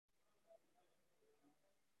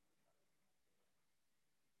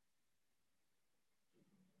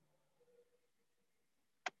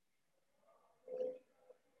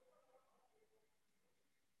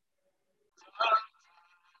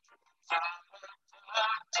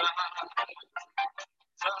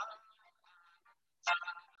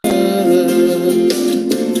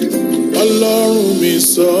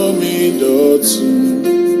sọ mí dọ̀tun.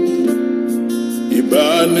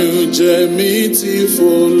 Ìbànújẹ́ mi ti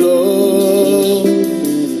fò lọ.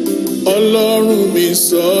 Ọlọ́run mi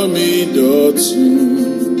sọ mí dọ̀tun.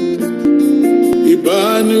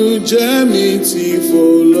 Ìbànújẹ́ mi ti fò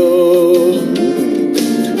lọ.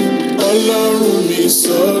 Ọlọ́run mi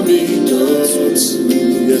sọ mí dọ̀tun.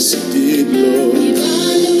 Yes, he did, Lord.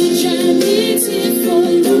 Ìbànújẹ́ mi ti fò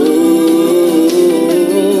lọ.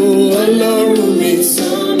 Ọlọ́run mi sọ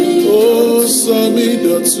mí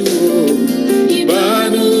dọ̀tun.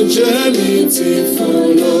 Ìbànújẹ́ mi ti fò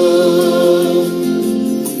lọ.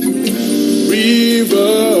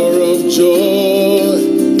 River of joy,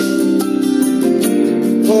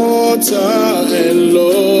 Porter and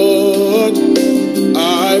Lord,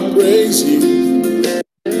 I praise you.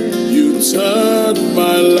 You turned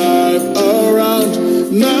my life around.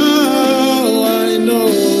 Now I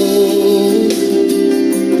know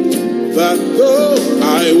that though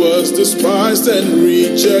I was despised and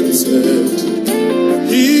rejected,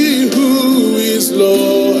 He who is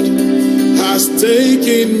Lord has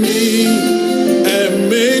taken me and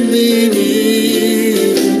made me new.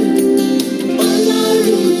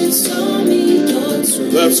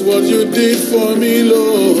 That's what you did for me,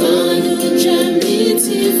 Lord.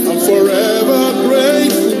 I'm forever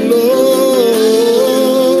grateful, Lord.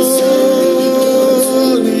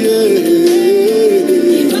 Yeah.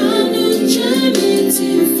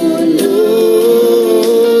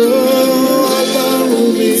 Ọlọ́run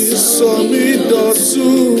mi sọ mí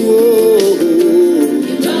dọ̀tun.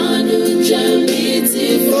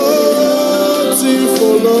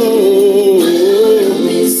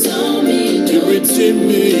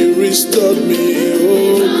 Me, you restored me,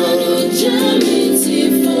 oh God.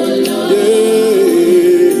 Yeah.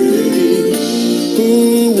 Who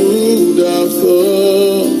would have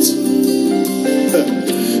thought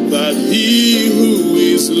that He who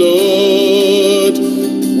is Lord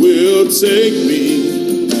will take me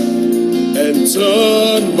and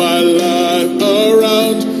turn my life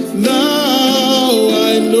around? Now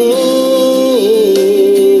I know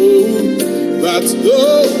that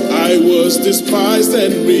though I was despised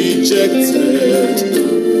and rejected,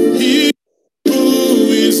 He who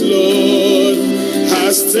is Lord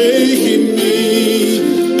has taken me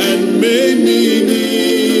and made me new.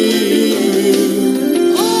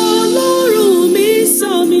 Ọlọ́run mi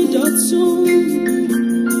sọ mí dọ̀tun.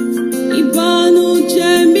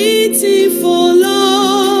 Ìbànújẹ́ mi ti fò lọ.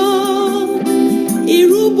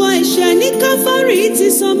 Ìrúbọ ẹ̀ṣẹ̀ ní Káfárì ti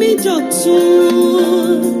sọ mí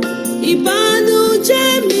dọ̀tun. Ìbànújẹ́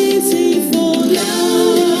mi ti fò lọ.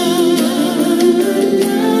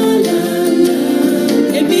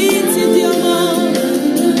 Èmi ti di ọmọ.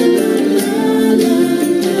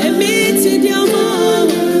 Èmi ti di ọmọ.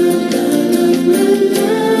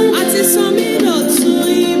 Àti sọ mí dọ̀tun.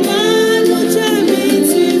 Ìbànújẹ́ mi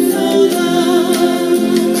ti fò lọ.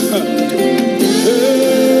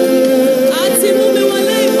 Àti mú mi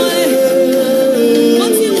wọlé ìmọ́lẹ̀. Mo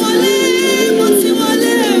ti wọlé, mo ti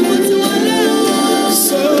wọlé, mo ti wọlé o.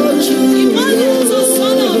 Ìmọ́lẹ̀ tó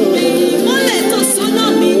sọ́nà mi, ìmọ́lẹ̀ tó sọ́nà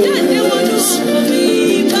mi, jáde wọnú ọkàn mi.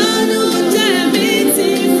 Ìbànújẹ́ mi ti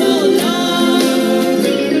fò lọ.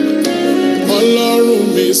 Ọlọ́run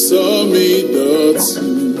mi sọ mí dọ̀tun.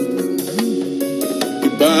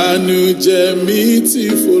 Ìbànújẹ́ mi ti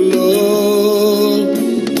fò lọ.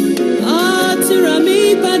 Àti rà mí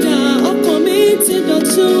padà, ọkàn mi ti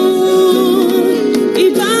dọ̀tun.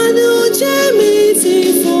 Ìbànújẹ́ mi ti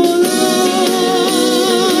fò lọ.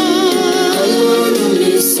 Ọlọ́run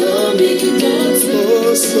mi sọ mí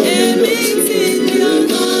dọ̀tun. Èmi ti di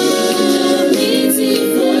ọmọ. Mi ti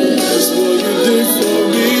fò lọ. That's what you did for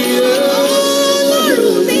me.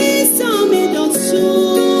 Ọlọ́run mi sọ mí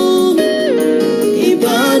dọ̀tun.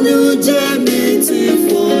 Ìbànújẹ́ mi ti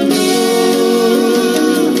fò lọ.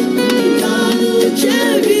 Ìbànújẹ́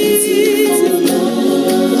mi ti fò lọ.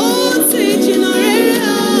 Ó ti jìnnà rere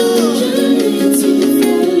o.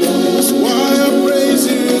 That's why I praise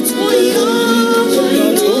you Mo today. yọ̀, mo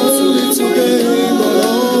Not only today, but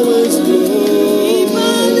always, Lord.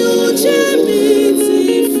 Ìbànújẹ́ mi ti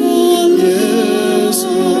fò lọ. Yes,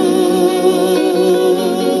 Lord.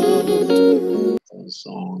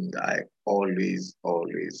 Song. I always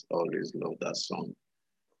love that song.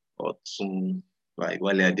 Otun by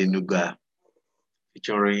Wale Adenuga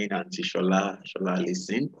featuring Auntie Shola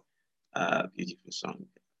Listen. Beautiful song.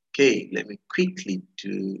 Okay, let me quickly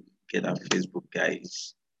get our Facebook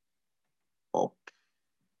guys up.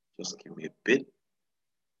 Just give me a bit.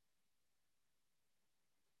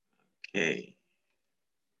 Okay.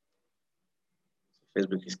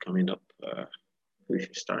 Facebook is coming up. We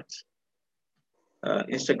should start.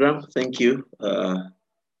 Instagram, thank you.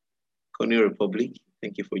 Coney Republic,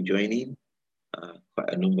 thank you for joining.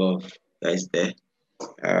 Quite a number of guys there.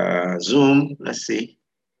 Zoom, let's see.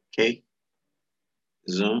 Okay.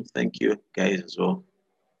 Zoom, thank you guys as well.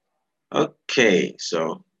 Okay,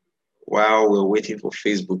 so while we're waiting for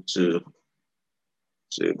Facebook to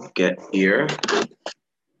get here,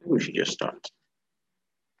 we should just start.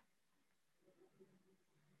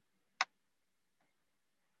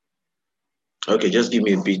 Okay, just give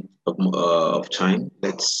me a bit of time.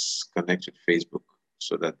 Let's connect with Facebook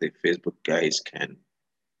so that the Facebook guys can.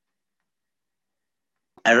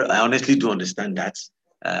 I honestly do understand that.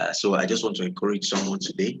 So I just want to encourage someone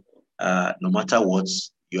today. No matter what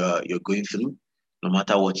you're going through, no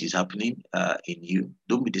matter what is happening in you,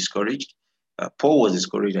 don't be discouraged. Paul was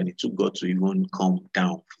discouraged, and it took God to even come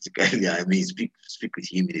down physically. I mean, speak with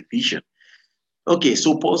him in a vision. Okay,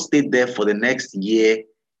 so Paul stayed there for the next year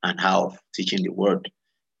and a half teaching the word.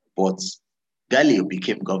 But Gallio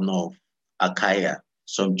became governor of Achaia.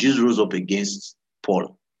 Some Jews rose up against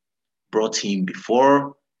Paul, brought him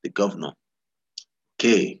before the governor.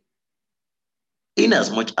 Okay, in as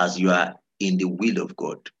much as you are in the will of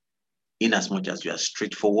God, in as much as you are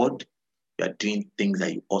straightforward, you are doing things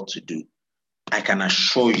that you ought to do, I can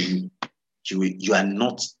assure you, you are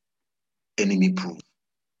not enemy proof.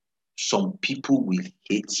 Some people will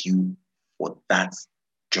hate you for that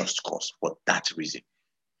just cause, for that reason.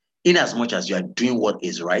 In as much as you are doing what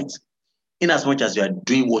is right, in as much as you are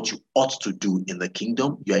doing what you ought to do in the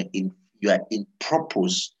kingdom, you are in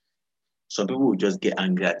purpose. Some people will just get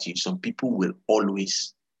angry at you. Some people will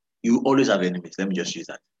always, you always have enemies. Let me just use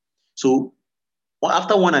that. So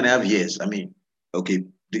after 1.5 years, I mean, okay,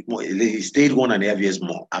 he stayed 1.5 years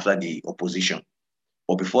more after the opposition.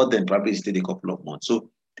 But before then, probably stayed a couple of months. So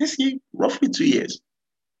let's see, roughly 2 years.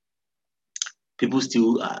 People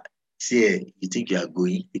still say, you think you are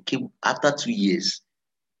going? They came after 2 years.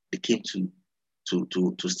 They came to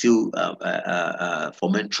still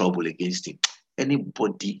foment trouble against him.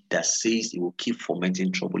 Anybody that says he will keep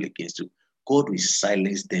fomenting trouble against you, God will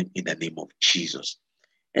silence them in the name of Jesus.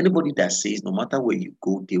 Anybody that says no matter where you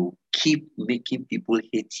go, they will keep making people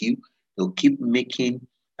hate you. They'll keep making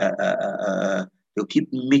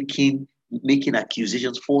making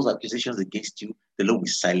accusations, false accusations against you. The Lord will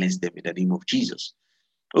silence them in the name of Jesus.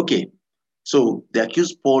 Okay, so they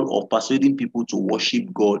accused Paul of persuading people to worship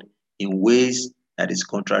God in ways that is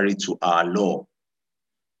contrary to our law.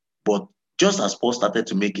 But just as Paul started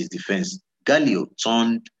to make his defense, Gallio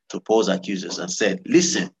turned to Paul's accusers and said,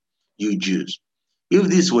 listen, you Jews, if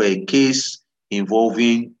this were a case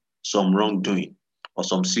involving some wrongdoing or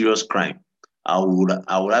some serious crime, I would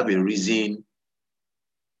have a reason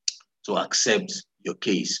to accept your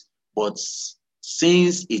case. But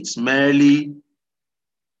since it's merely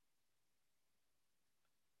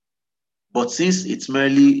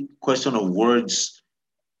question of words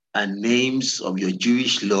and names of your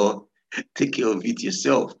Jewish law, take care of it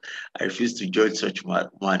yourself. I refuse to judge such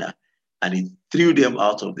manner. And he threw them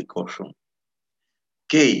out of the courtroom.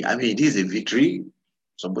 Okay, I mean, this is a victory.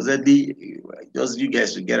 Supposedly, just you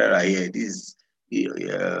guys together right here. This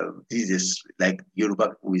is like Yoruba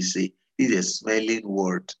people will say, this is a smelling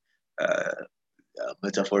word,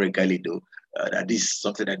 metaphorically though. That this is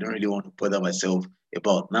something I don't really want to bother myself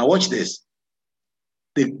about. Now watch this.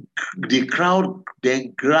 The crowd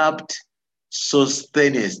then grabbed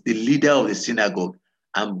Sosthenes, the leader of the synagogue,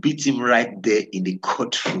 and beat him right there in the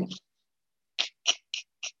courtroom.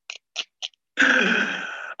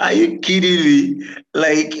 Are you kidding me?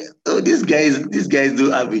 Like, oh, these guys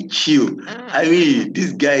don't have a chill. I mean,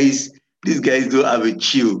 these guys don't have a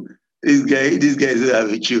chill. These guys don't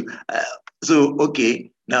have a chill. So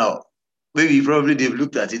okay, now maybe probably they've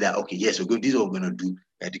looked at it that okay, yes, we're going. This is what we're gonna do.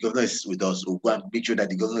 The governor is with us. We'll go and make sure that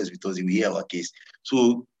the governor is with us. He will hear our case.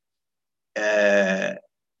 So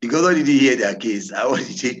the governor didn't hear their case. What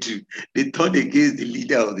did they do? They turned against the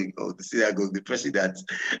leader of the synagogue, the person that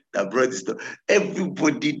brought this stuff.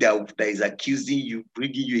 Everybody that is accusing you,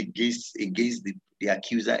 bringing you against the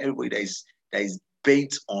accuser, everybody that is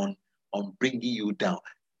bent on bringing you down,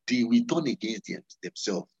 they will turn against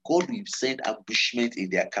themselves. God will send ambushment in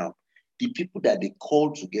their camp. The people that they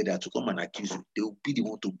call together to come and accuse you, they will be the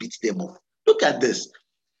one to beat them up. Look at this.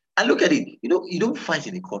 And look at it. You know, you don't fight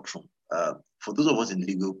in a courtroom. For those of us in the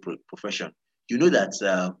legal profession, you know that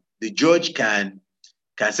the judge can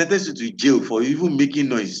sentence you to jail for even making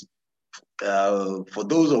noise. For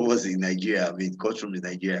those of us in Nigeria, I mean, courtroom in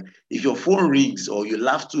Nigeria, if your phone rings or you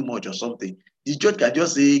laugh too much or something, the judge can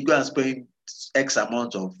just say, go and spend X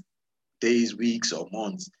amount of days, weeks, or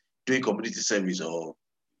months doing community service or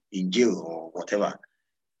in jail or whatever.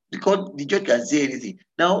 Because the judge can say anything.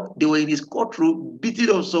 Now, they were in his courtroom beating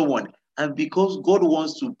up someone. And because God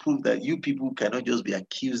wants to prove that you people cannot just be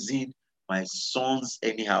accusing my sons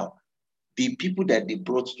anyhow, the people that they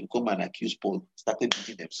brought to come and accuse Paul started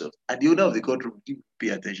beating themselves. And the owner of the courtroom didn't pay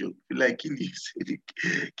attention. Like, kill you,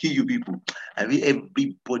 kill you people. I mean,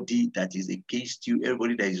 everybody that is against you,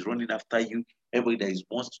 everybody that is running after you, everybody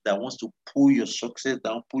that wants to pull your success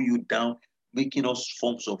down, pull you down, making all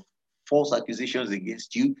forms of false accusations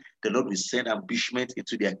against you, the Lord will send ambushment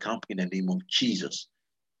into their camp in the name of Jesus.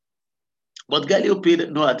 But Gallio paid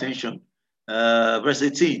no attention. Verse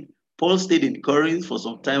 18, Paul stayed in Corinth for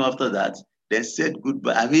some time after that, then said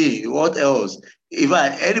goodbye. I mean, what else? If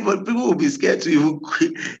anybody, people will be scared to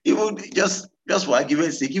even just for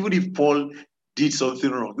argument's sake, even if Paul did something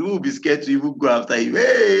wrong, people will be scared to even go after him.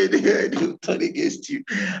 Hey, they will turn against you.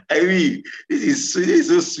 I mean, this is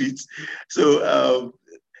so sweet. So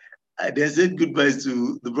I then said goodbye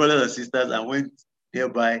to the brothers and sisters and went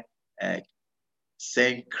nearby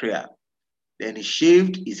Cenchrea. Then he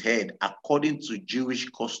shaved his head according to Jewish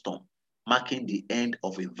custom, marking the end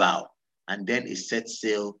of a vow. And then he set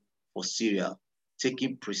sail for Syria,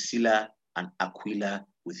 taking Priscilla and Aquila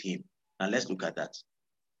with him. Now let's look at that.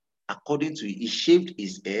 He shaved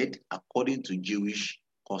his head according to Jewish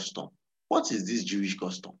custom. What is this Jewish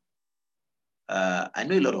custom? I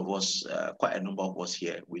know a lot of us, quite a number of us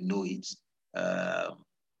here, we know it. The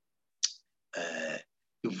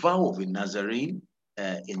vow of a Nazarene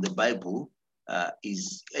in the Bible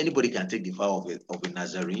is anybody can take the vow of a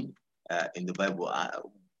Nazarene in the Bible.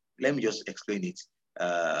 Let me just explain it,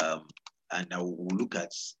 and now we'll look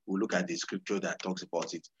at the scripture that talks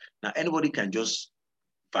about it. Now, anybody can just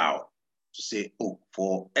vow to say, "Oh,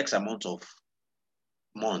 for X amount of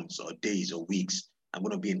months or days or weeks, I'm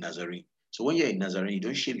going to be a Nazarene." So when you're a Nazarene, you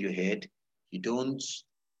don't shave your head, you don't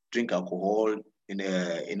drink alcohol, in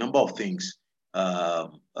a number of things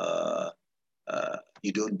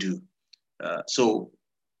you don't do.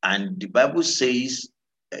 And the Bible says,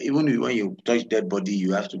 even when you touch dead body,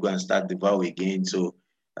 you have to go and start the vow again. So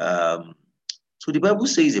the Bible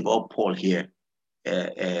says about Paul here,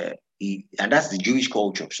 and that's the Jewish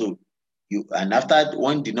culture. So after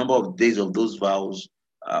the number of days of those vows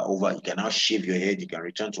are over, you can now shave your head, you can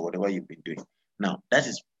return to whatever you've been doing. Now, that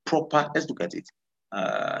is proper. Let's look at it.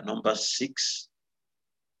 Number 6.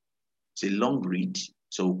 It's a long read,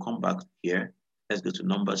 so we'll come back here. Let's go to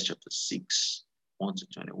Numbers chapter 6, 1 to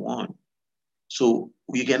 21. So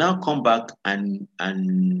you can now come back and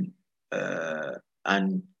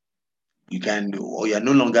you can, or you're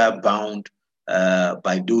no longer bound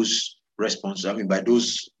by those responses. I mean, by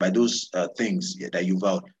those things that you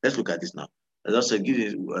vowed. Let's look at this now. Let's also give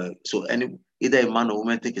you either a man or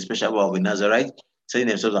woman take a special vow of a Nazarite, setting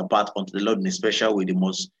themselves apart unto the Lord in a special way. They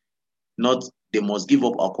must give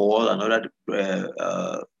up alcohol and other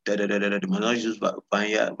they must not use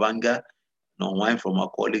vinegar nor wine from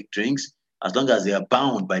alcoholic drinks. As long as they are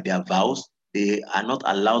bound by their vows, they are not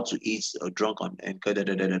allowed to eat or drink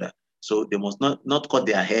So they must not cut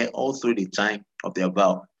their hair all through the time of their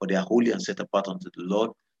vow, for they are holy and set apart unto the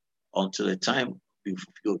Lord until the time be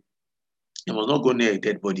fulfilled. They must not go near a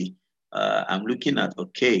dead body. I'm looking at,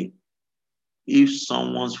 okay, if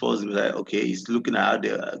someone's falls, like, okay, he's looking at how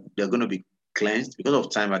they're going to be cleansed. Because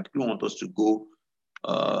of time, I really want us to go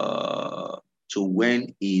to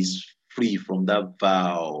when he's free from that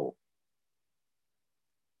vow.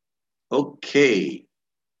 Okay.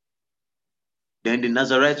 Then the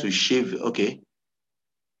Nazarite will shave. Okay.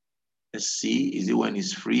 Let's see. Is it when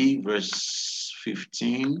he's free? Verse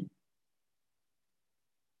 15.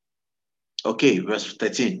 Okay, verse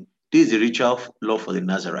 13. This is the ritual law for the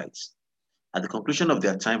Nazarites. At the conclusion of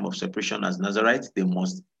their time of separation as Nazarites, they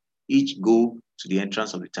must each go to the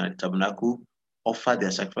entrance of the tabernacle, offer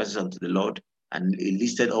their sacrifices unto the Lord, and it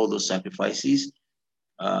listed all those sacrifices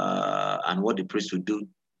and what the priest would do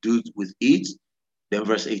with it. Then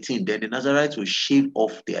verse 18, then the Nazarites will shave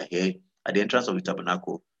off their hair at the entrance of the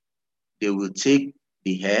tabernacle. They will take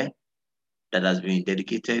the hair that has been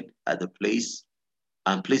dedicated at the place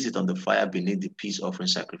and place it on the fire beneath the peace offering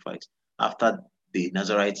sacrifice. After the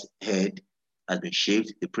Nazarite's head has been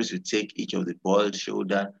shaved, the priest will take each of the boiled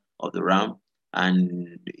shoulder of the ram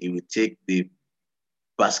and he will take the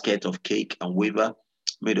basket of cake and wafer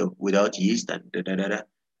made of without yeast and the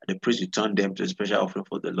priest will turn them to a special offering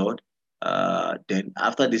for the Lord. Then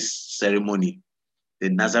after this ceremony, the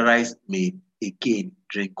Nazarites may again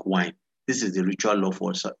drink wine. This is the ritual law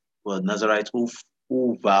for Nazarites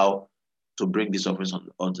who vow to bring these offerings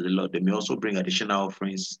unto the Lord. They may also bring additional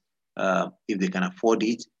offerings if they can afford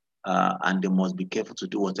it, and they must be careful to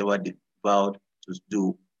do whatever they vowed to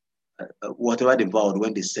do, whatever they vowed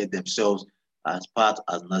when they set themselves as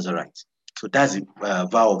Nazarites. So that's a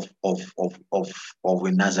vow of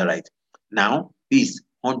a Nazarite. Now, this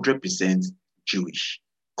 100% Jewish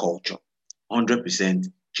culture, 100%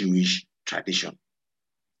 Jewish tradition.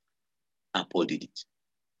 And Paul did it.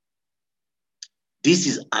 This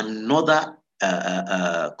is another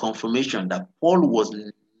confirmation that Paul was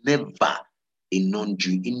never a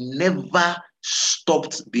non-Jew. He never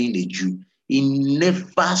stopped being a Jew. He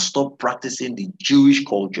never stopped practicing the Jewish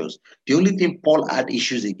cultures. The only thing Paul had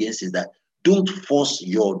issues against is that don't force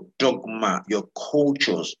your dogma, your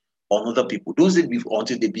cultures on other people. Don't say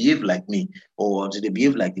until they behave like me or until they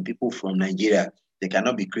behave like the people from Nigeria, they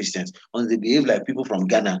cannot be Christians. Until they behave like people from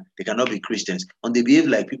Ghana, they cannot be Christians. Until they behave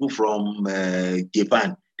like people from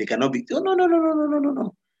Japan, they cannot be.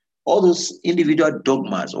 No. All those individual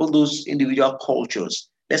dogmas, all those individual cultures,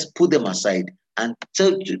 let's put them aside and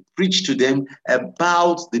preach to them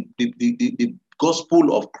about the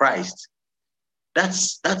gospel of Christ.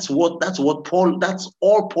 That's all Paul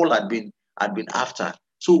had been after.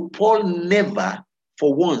 So Paul never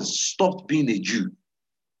for once stopped being a Jew.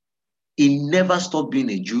 He never stopped being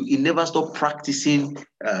a Jew. He never stopped practicing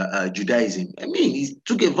Judaism. I mean, he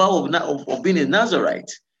took a vow of being a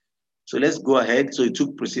Nazarite. So let's go ahead. So he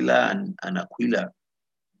took Priscilla and Aquila.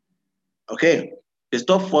 Okay, they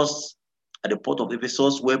stopped first at the port of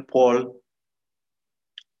Ephesus, where Paul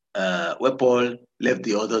left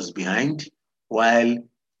the others behind while he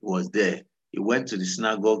was there. He went to the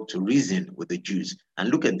synagogue to reason with the Jews. And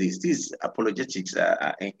look at this. This is apologetics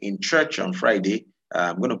in church on Friday.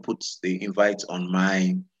 I'm going to put the invite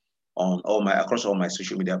across all my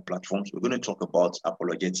social media platforms. We're going to talk about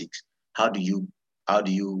apologetics. How do you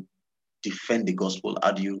defend the gospel?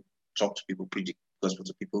 How do you talk to people, preach the gospel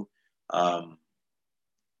to people?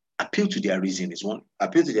 Appeal to their reason is one.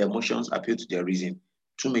 Appeal to their emotions. Appeal to their reason.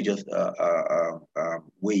 Two major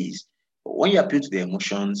ways. But when you appeal to their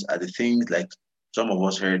emotions, are the things like some of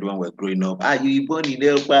us heard when we're growing up. You born in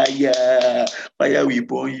hellfire, fire will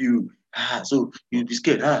burn you. So you'll be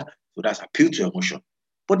scared. So that's appeal to emotion.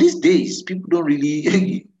 But these days, people don't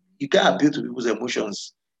really. You can't appeal to people's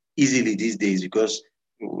emotions easily these days because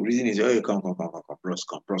reason is, come, bros,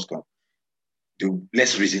 come.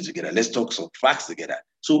 Let's reason together. Let's talk some facts together.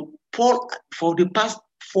 So Paul, for the past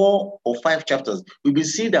 4 or 5 chapters, we've been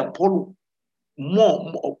seeing that Paul,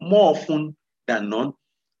 more often than not,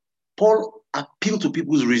 Paul appealed to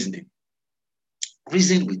people's reasoning.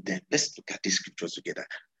 Reason with them. Let's look at these scriptures together.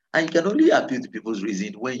 And you can only appeal to people's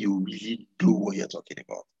reason when you really know what you're talking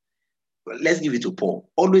about. But let's give it to Paul.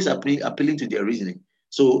 Always appealing to their reasoning.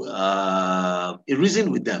 So he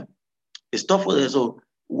reasoned with them. It's tough for them. So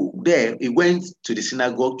there, he went to the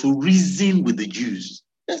synagogue to reason with the Jews.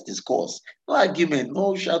 Just discourse. No argument,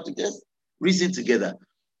 no shouting, just reason together.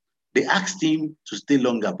 They asked him to stay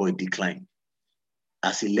longer, but he declined.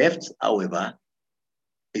 As he left, however,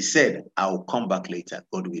 he said, I'll come back later,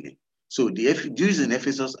 God willing. So the Jews in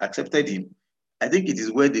Ephesus accepted him. I think it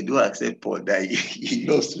is where they do accept Paul that he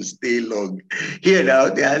loves to stay long. Here now,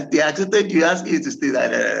 they accepted you, ask you to stay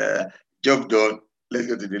that job done. Let's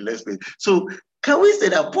go to the next place. So can we say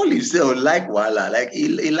that Paul himself like Wala? Like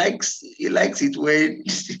he likes it when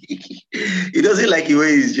he doesn't like it when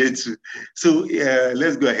he's gentle. So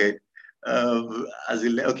let's go ahead.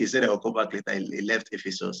 He said I'll come back later. He left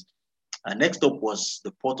Ephesus. Next up was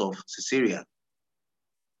the port of Caesarea.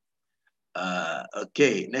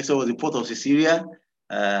 Next up was the port of Caesarea.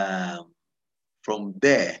 From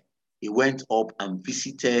there, he went up and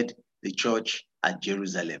visited the church at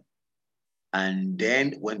Jerusalem, and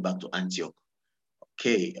then went back to Antioch.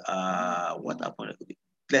 Okay, what happened?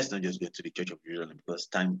 Let's not just go to the church of Jerusalem because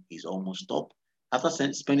time is almost up. After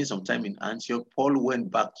spending some time in Antioch, Paul went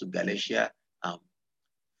back to Galatia and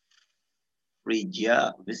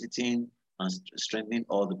Phrygia, visiting and strengthening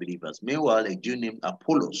all the believers. Meanwhile, a Jew named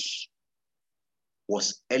Apollos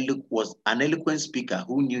was an eloquent speaker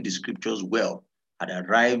who knew the scriptures well, had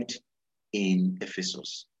arrived in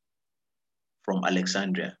Ephesus from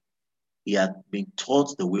Alexandria. He had been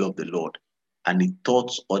taught the way of the Lord, and he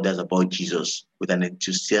taught others about Jesus with an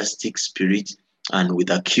enthusiastic spirit and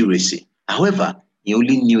with accuracy. However, he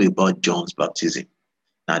only knew about John's baptism.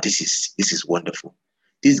 Now, this is wonderful.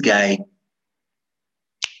 This guy,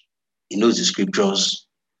 he knows the scriptures.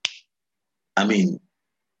 I mean,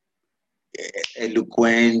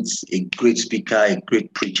 eloquent, a great speaker, a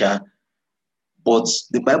great preacher. But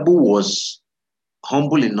the Bible was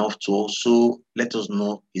humble enough to also let us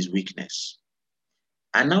know his weakness.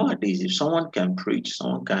 And nowadays, if someone can preach,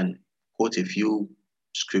 someone can quote a few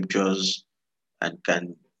scriptures and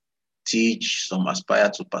can teach some aspire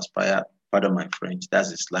to perspire, pardon my French, that's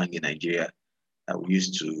the slang in Nigeria that we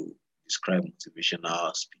used to describe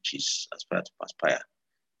motivational speeches, aspire to perspire.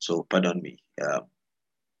 So pardon me.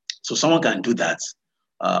 So someone can do that.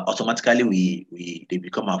 Automatically, they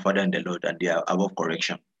become our father in the Lord, and they are above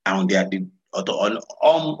correction, and they are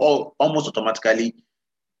almost automatically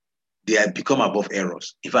they have become above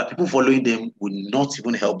errors. In fact, people following them will not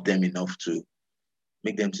even help them enough to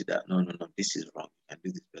make them see that no, this is wrong. You can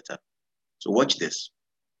do this better. So watch this.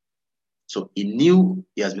 So he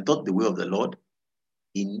has been taught the way of the Lord.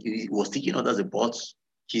 He was teaching others about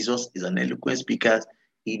Jesus. Is an eloquent speaker.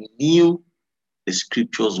 He knew the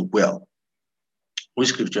scriptures well. Which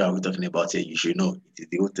scripture are we talking about here? You should know. It is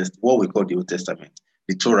the Old Testament, what we call the Old Testament,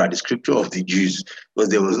 the Torah, the scripture of the Jews, because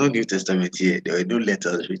there was no New Testament here. There were no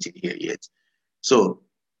letters written here yet. So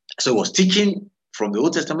he was teaching from the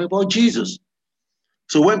Old Testament about Jesus.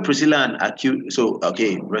 So when Priscilla and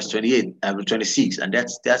Aquila, verse 28 and 26, and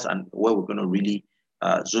that's where we're going to really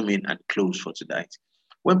zoom in and close for tonight.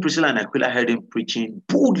 When Priscilla and Aquila heard him preaching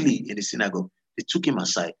boldly in the synagogue, they took him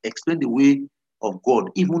aside, explained the way of God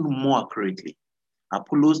even more accurately.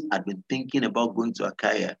 Apollos had been thinking about going to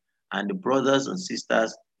Achaia, and the brothers and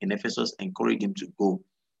sisters in Ephesus encouraged him to go.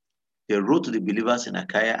 They wrote to the believers in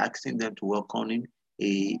Achaia, asking them to welcome him.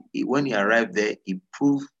 When he arrived there, he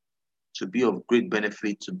proved to be of great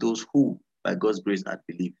benefit to those who, by God's grace, had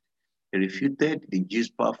believed. He refuted the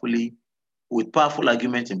Jews with powerful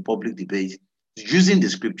arguments in public debate. Using the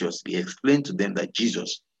scriptures, he explained to them that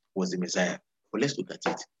Jesus was the Messiah. But let's look at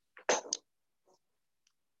it.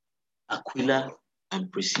 Aquila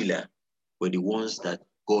and Priscilla were the ones that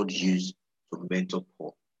God used to mentor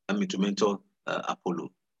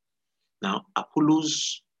Apollo. Now,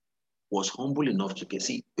 Apollos was humble enough to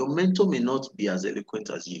see your mentor may not be as eloquent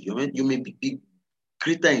as you. You may be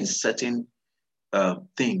greater in certain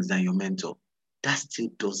things than your mentor. That still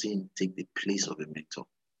doesn't take the place of a mentor.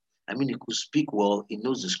 I mean, he could speak well, he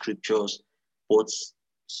knows the scriptures, but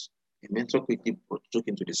a mentor quickly took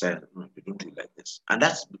him to the side. No, you don't do it like this. And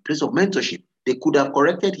that's the place of mentorship. They could have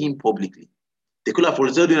corrected him publicly. They could have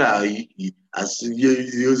told him as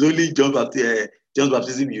he was only John's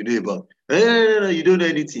baptism you know about. No, you don't know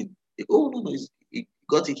anything. No, he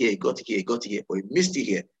got it here, but he missed it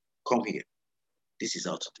here. Come here. This is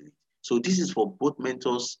how to do it. So this is for both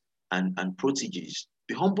mentors and proteges.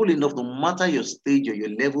 Be humble enough, no matter your stage or your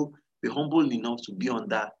level, be humble enough to be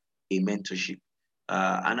under a mentorship.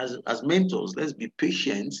 And as mentors, let's be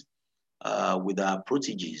patient with our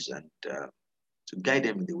proteges and to guide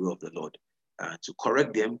them in the way of the Lord. To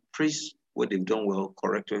correct them, praise what they've done well,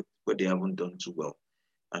 correct what they haven't done too well.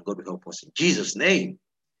 And God will help us in Jesus' name.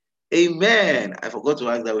 Amen. I forgot to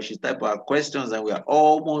ask that we should type our questions, and we are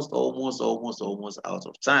almost out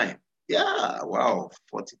of time. Yeah, wow,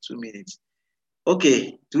 42 minutes.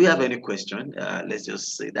 Okay, do we have any question? Let's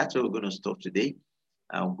just say that's where we're going to stop today.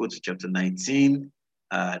 I'll go to chapter 19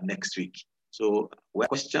 next week. So,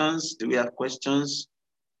 questions? Do we have questions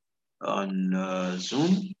on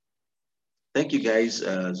Zoom? Thank you, guys.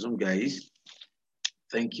 Zoom guys.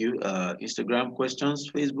 Thank you. Instagram questions,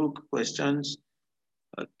 Facebook questions.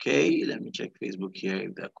 Okay, let me check Facebook here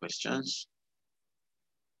if there are questions.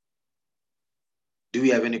 Do we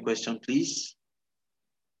have any question, please?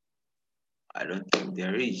 I don't think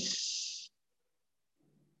there is.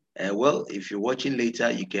 Well, if you're watching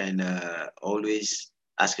later, you can always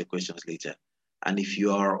ask your questions later. And if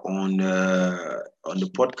you are on the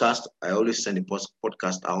podcast, I always send the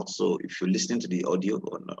podcast out. So if you're listening to the audio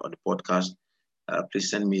on the podcast, please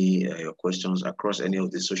send me your questions across any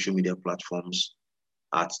of the social media platforms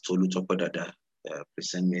at Tolu Tokodada.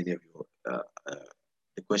 Please send me any of your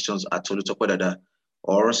the questions at Tolu Tokodada,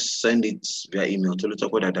 or send it via email,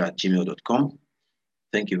 tolutokodada@gmail.com.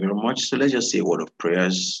 Thank you very much. So let's just say a word of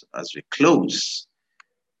prayers as we close.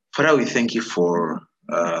 Father, we thank you for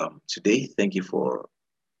today. Thank you for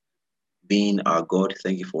being our God.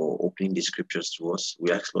 Thank you for opening the scriptures to us.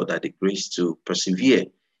 We ask, Lord, that the grace to persevere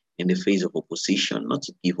in the face of opposition, not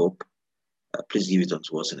to give up. Please give it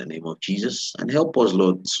unto us in the name of Jesus. And help us,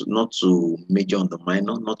 Lord, not to major on the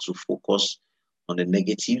minor, not to focus on the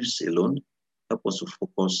negatives alone. Help us to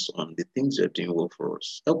focus on the things that are doing well for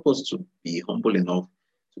us. Help us to be humble enough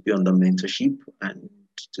to be under mentorship and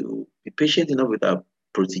to be patient enough with our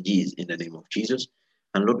proteges in the name of Jesus.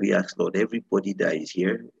 And Lord, we ask, Lord, everybody that is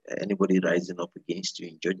here, anybody rising up against you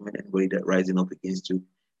in judgment, anybody that rising up against you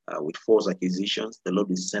with false accusations, the Lord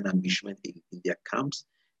will send ambushment in their camps.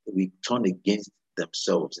 We turn against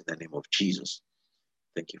themselves in the name of Jesus.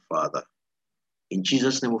 Thank you, Father. In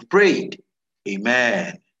Jesus' name we've prayed.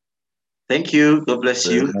 Amen. Thank you. God bless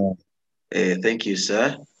you. Thank you,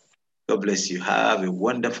 sir. God bless you. Have a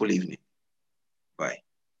wonderful evening. Bye.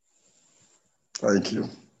 Thank you.